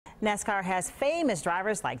NASCAR has famous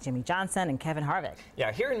drivers like Jimmie and Kevin Harvick.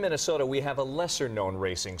 Yeah, here in Minnesota, we have a lesser-known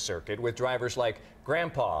racing circuit with drivers like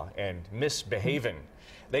Grandpa and Miss Behavin.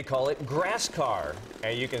 They call it Grass Car,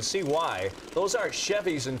 and you can see why. Those aren't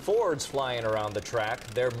Chevys and Fords flying around the track.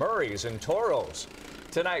 They're Murrays and Toros.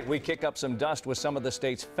 Tonight, we kick up some dust with some of the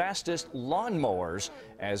state's fastest lawnmowers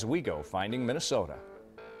as we go finding Minnesota.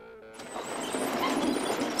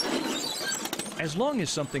 As long as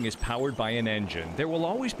something is powered by an engine, there will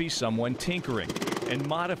always be someone tinkering and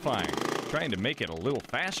modifying, trying to make it a little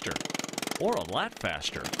faster or a lot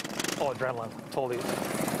faster. Oh, adrenaline, totally.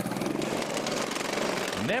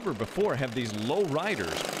 Never before have these low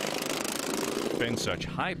riders been such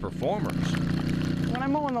high performers. When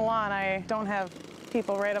I'm mowing the lawn, I don't have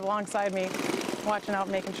people right alongside me watching out,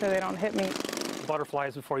 making sure they don't hit me.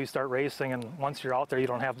 Butterflies before you start racing, and once you're out there, you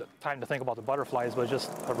don't have the time to think about the butterflies, but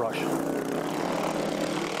just a rush.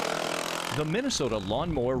 The Minnesota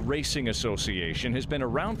Lawnmower Racing Association has been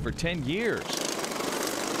around for 10 years.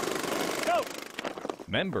 Go!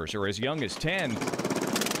 Members are as young as 10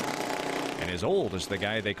 and as old as the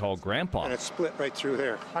guy they call Grandpa. And it's split right through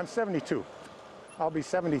there. I'm 72. I'll be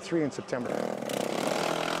 73 in September.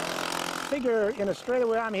 Figure in a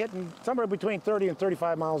straightaway I'm hitting somewhere between 30 and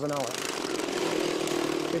 35 miles an hour.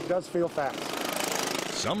 It does feel fast.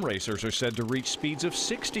 Some racers are said to reach speeds of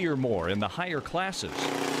 60 or more in the higher classes.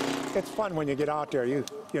 It's fun when you get out there. You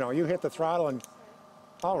hit the throttle and,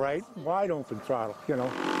 all right, wide open throttle,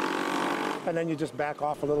 And then you just back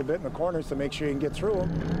off a little bit in the corners to make sure you can get through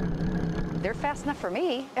them. They're fast enough for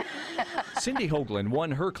me. Cindy Hoagland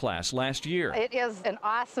won her class last year. It is an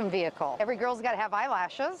awesome vehicle. Every girl's got to have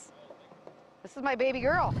eyelashes. This is my baby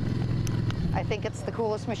girl. I think it's the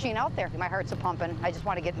coolest machine out there. My heart's a-pumping. I just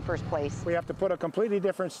want to get in first place. We have to put a completely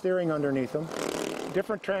different steering underneath them,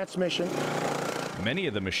 different transmission. Many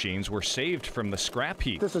of the machines were saved from the scrap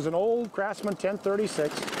heap. This is an old Craftsman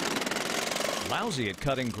 1036. Lousy at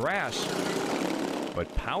cutting grass,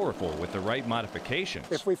 but powerful with the right modifications.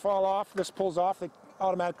 If we fall off, this pulls off, it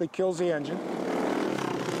automatically kills the engine.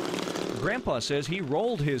 Grandpa says he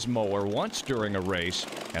rolled his mower once during a race,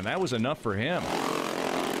 and that was enough for him.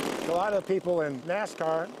 A lot of the people in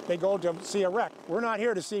NASCAR, they go to see a wreck. We're not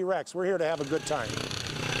here to see wrecks. We're here to have a good time.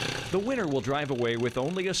 The winner will drive away with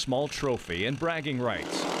only a small trophy and bragging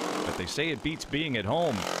rights, but they say it beats being at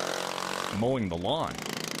home mowing the lawn.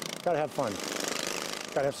 Gotta have fun.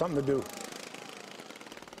 Gotta have something to do.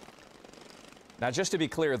 Now, just to be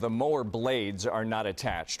clear, the mower blades are not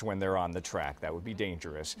attached when they're on the track. That would be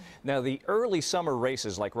dangerous. Now, the early summer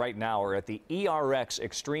races, like right now, are at the ERX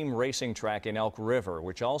Extreme Racing Track in Elk River,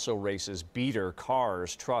 which also races beater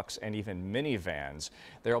cars, trucks, and even minivans.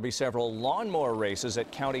 There will be several lawnmower races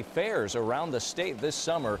at county fairs around the state this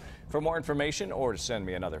summer. For more information or to send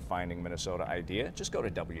me another Finding Minnesota idea, just go to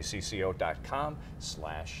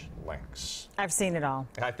WCCO.com/links. I've seen it all.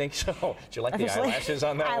 I think so. Do you like the eyelashes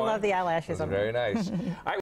on that one? I love the eyelashes on that. Very nice.